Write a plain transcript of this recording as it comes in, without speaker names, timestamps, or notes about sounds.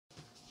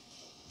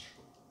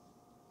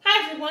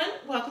everyone,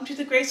 welcome to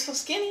the Graceful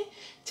Skinny.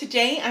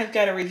 Today I've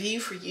got a review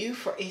for you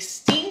for a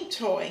STEAM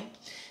toy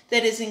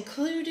that is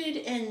included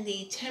in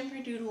the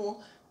Timberdoodle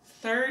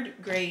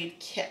 3rd grade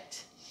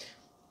kit.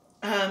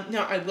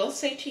 Now I will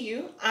say to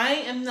you, I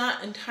am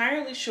not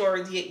entirely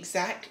sure the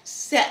exact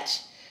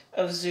set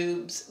of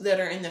Zoobs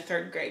that are in the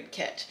 3rd grade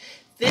kit.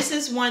 This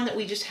is one that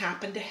we just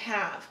happen to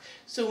have.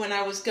 So when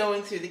I was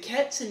going through the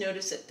kits and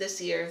noticed that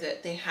this year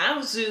that they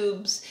have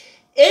Zoobs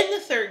in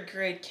the 3rd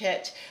grade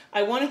kit,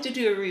 I wanted to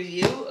do a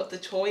review of the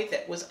toy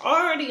that was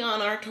already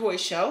on our toy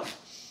shelf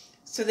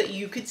so that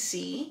you could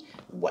see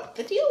what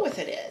the deal with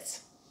it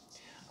is.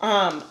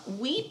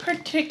 We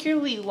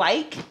particularly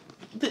like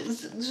the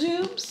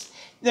Zoobs.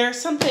 They're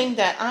something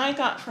that I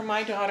got for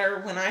my daughter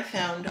when I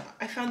found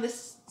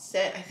this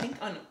set, I think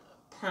on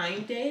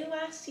Prime Day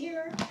last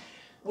year,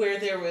 where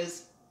there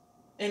was,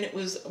 and it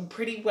was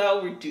pretty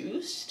well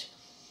reduced.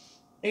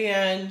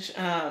 And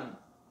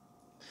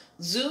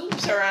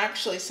Zoobs are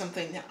actually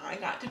something that I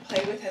got to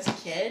play with as a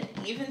kid.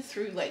 Even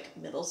through like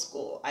middle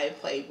school, I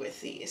played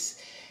with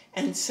these.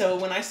 And so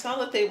when I saw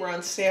that they were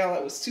on sale, I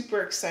was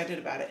super excited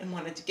about it and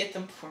wanted to get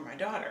them for my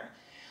daughter.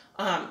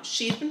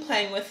 She's been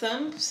playing with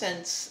them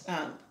since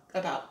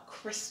about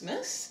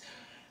Christmas.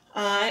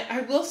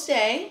 I will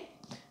say,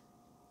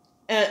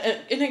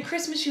 and at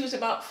Christmas she was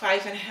about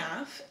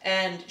 5.5,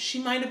 and she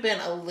might have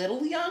been a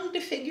little young to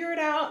figure it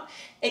out.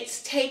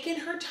 It's taken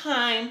her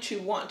time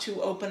to want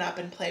to open up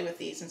and play with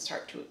these and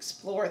start to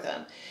explore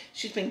them.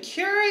 She's been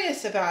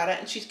curious about it,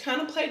 and she's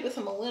kind of played with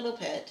them a little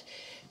bit,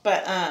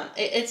 but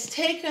it's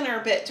taken her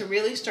a bit to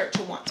really start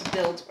to want to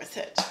build with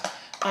it.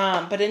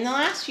 But in the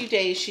last few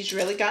days, she's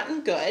really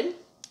gotten good.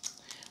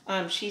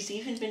 She's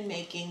even been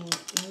making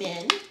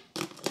men.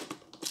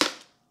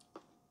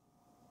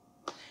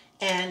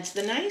 And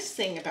the nice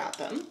thing about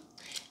them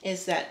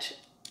is that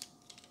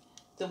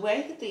the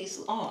way that these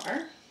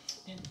are,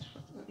 and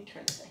let me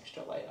turn this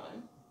extra light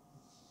on.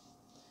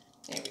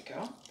 There we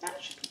go.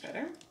 That should be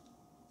better.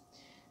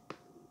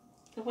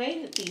 The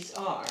way that these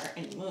are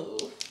and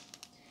move,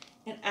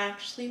 it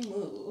actually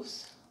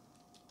moves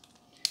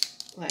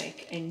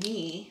like a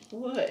knee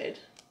would.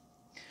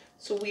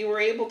 So we were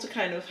able to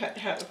kind of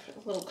have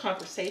a little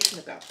conversation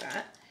about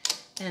that.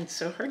 And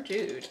so her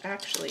dude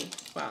actually,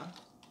 well,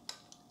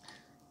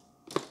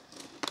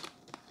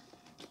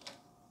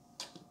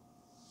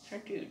 her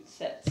dude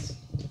sits.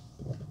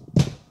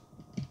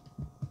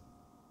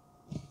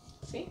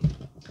 See?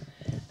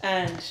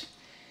 And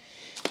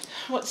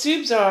what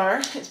Zoobs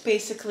are is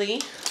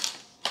basically,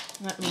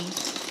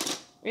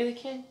 really,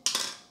 kid?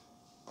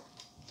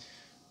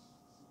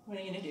 What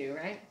are you gonna do,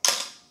 right?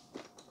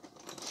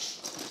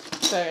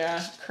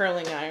 The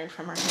curling iron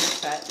from our hair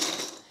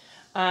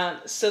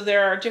set. So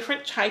there are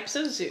different types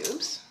of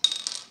Zoobs,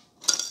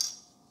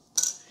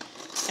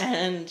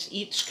 and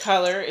each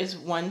color is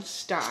one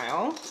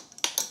style.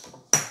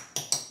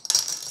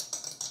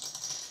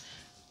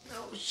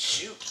 Oh,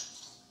 shoot.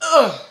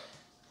 Ugh.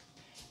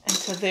 And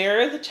so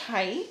there are the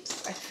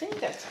types. I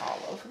think that's all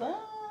of them.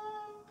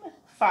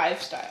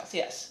 5 styles,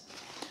 yes.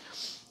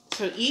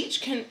 So each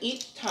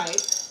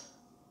type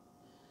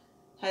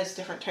has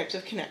different types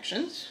of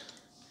connections.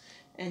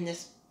 And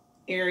this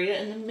area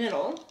in the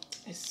middle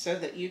is so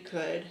that you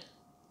could,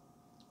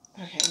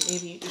 okay,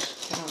 maybe you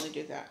just can only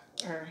do that.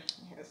 Or,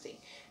 let's see.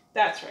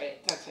 That's right.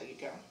 That's how you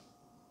go.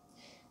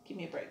 Give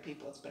me a break,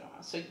 people. It's been a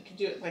while. So you could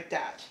do it like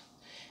that.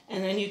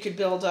 And then you could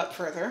build up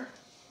further.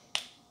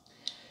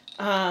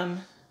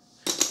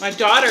 My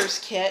daughter's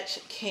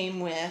kit came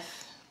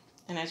with,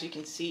 and as you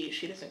can see,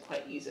 she doesn't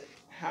quite use it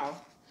how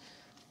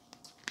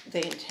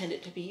they intend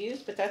it to be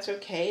used, but that's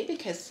okay,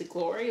 because the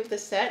glory of the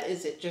set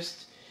is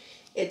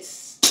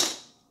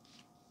it's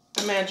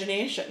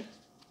imagination.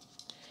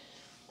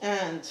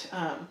 And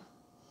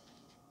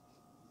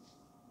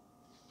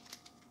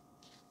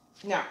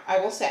now I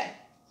will say,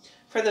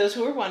 for those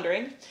who are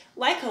wondering,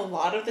 like a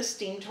lot of the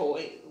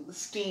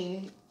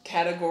STEAM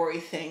category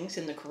things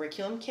in the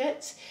curriculum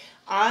kits,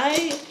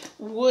 I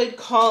would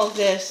call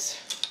this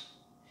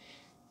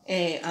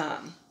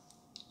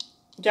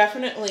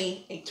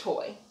definitely a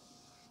toy.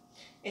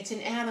 It's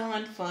an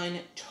add-on fun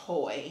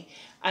toy.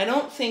 I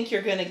don't think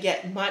you're going to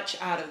get much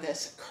out of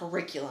this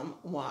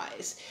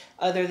curriculum-wise,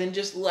 other than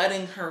just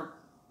letting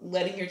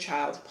your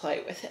child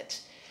play with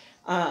it.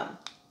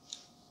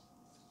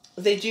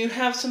 They do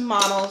have some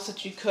models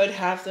that you could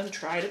have them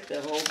try to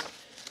build.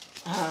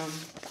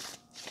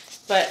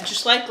 But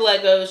just like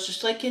Legos,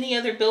 just like any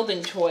other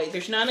building toy,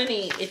 there's not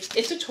any,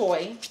 it's a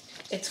toy,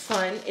 it's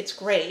fun, it's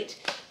great.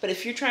 But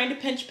if you're trying to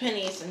pinch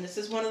pennies, and this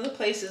is one of the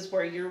places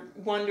where you're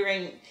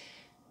wondering,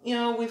 you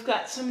know, we've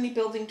got so many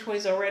building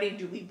toys already,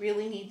 do we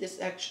really need this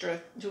extra?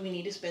 Do we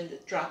need to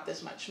drop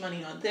this much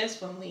money on this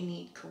when we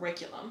need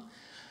curriculum?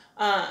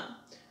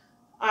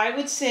 I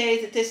would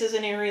say that this is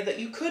an area that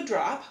you could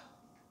drop,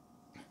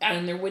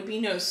 and there would be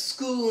no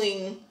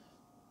schooling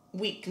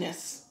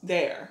weakness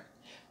there.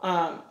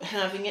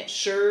 Having it,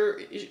 sure,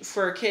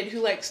 for a kid who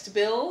likes to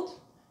build,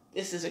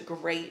 this is a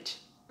great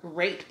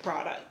great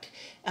product.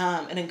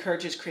 It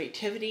encourages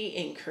creativity,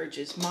 it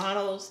encourages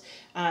models.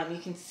 You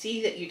can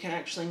see that you can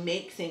actually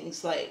make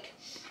things like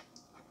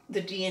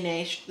the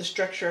DNA, the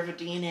structure of a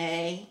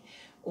DNA,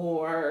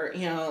 or,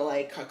 you know,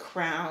 like a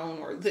crown,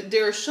 or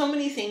there are so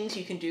many things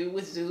you can do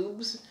with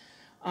Zoobs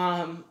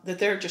that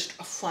they're just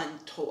a fun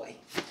toy.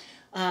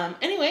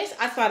 Anyways,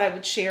 I thought I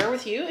would share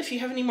with you. If you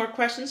have any more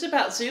questions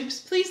about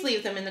Zoobs, please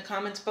leave them in the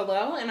comments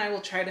below, and I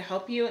will try to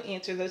help you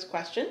answer those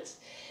questions.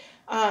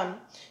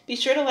 Be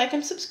sure to like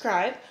and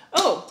subscribe.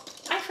 Oh,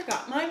 I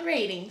forgot my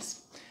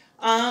ratings.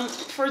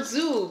 For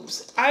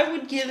Zoobs, I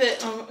would give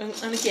it,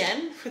 and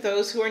again, for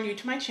those who are new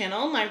to my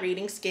channel, my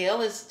rating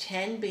scale is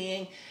 10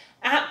 being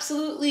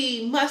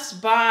absolutely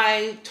must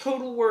buy,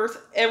 total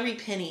worth every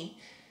penny.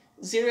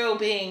 0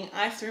 being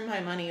I threw my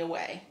money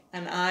away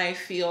and I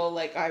feel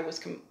like I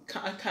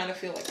kind of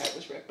feel like I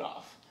was ripped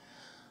off.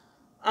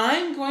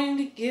 I'm going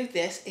to give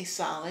this a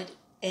solid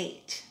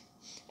 8.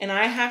 And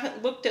I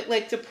haven't looked at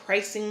like the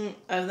pricing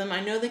of them.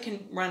 I know they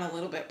can run a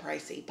little bit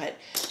pricey, but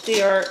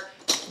they are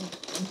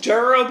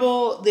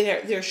durable.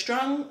 They're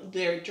strong.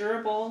 They're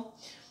durable.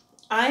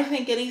 I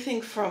think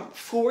anything from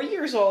 4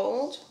 years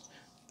old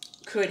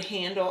could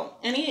handle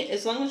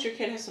as long as your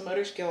kid has some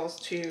motor skills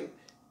to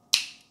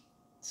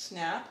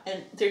snap.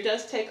 And there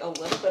does take a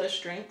little bit of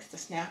strength to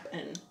snap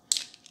and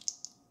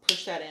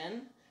push that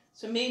in.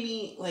 So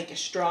maybe like a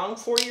strong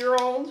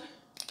 4-year-old.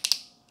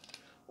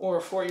 Or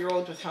a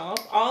 4-year-old with help,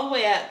 all the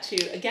way up to,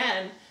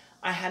 again,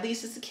 I had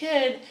these as a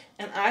kid,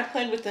 and I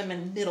played with them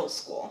in middle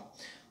school.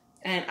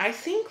 And I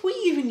think we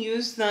even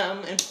used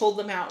them and pulled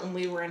them out when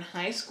we were in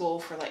high school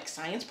for, like,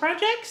 science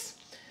projects.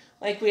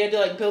 Like, we had to,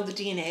 like, build the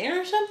DNA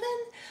or something.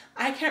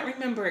 I can't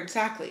remember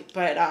exactly,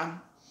 but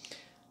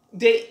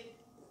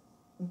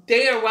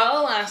they are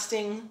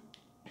well-lasting.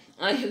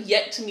 I have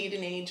yet to meet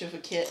an age of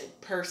a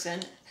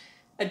person,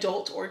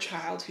 adult or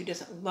child, who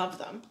doesn't love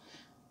them.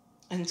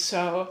 And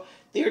so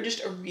they're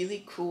just a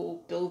really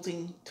cool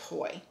building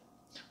toy,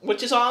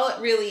 which is all it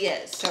really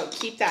is. So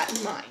keep that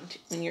in mind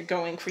when you're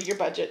going for your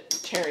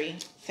budgetary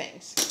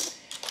things.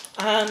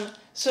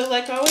 So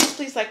like always,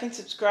 please like and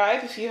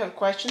subscribe. If you have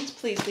questions,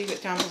 please leave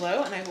it down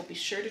below, and I will be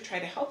sure to try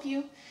to help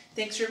you.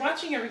 Thanks for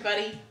watching,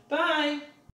 everybody. Bye.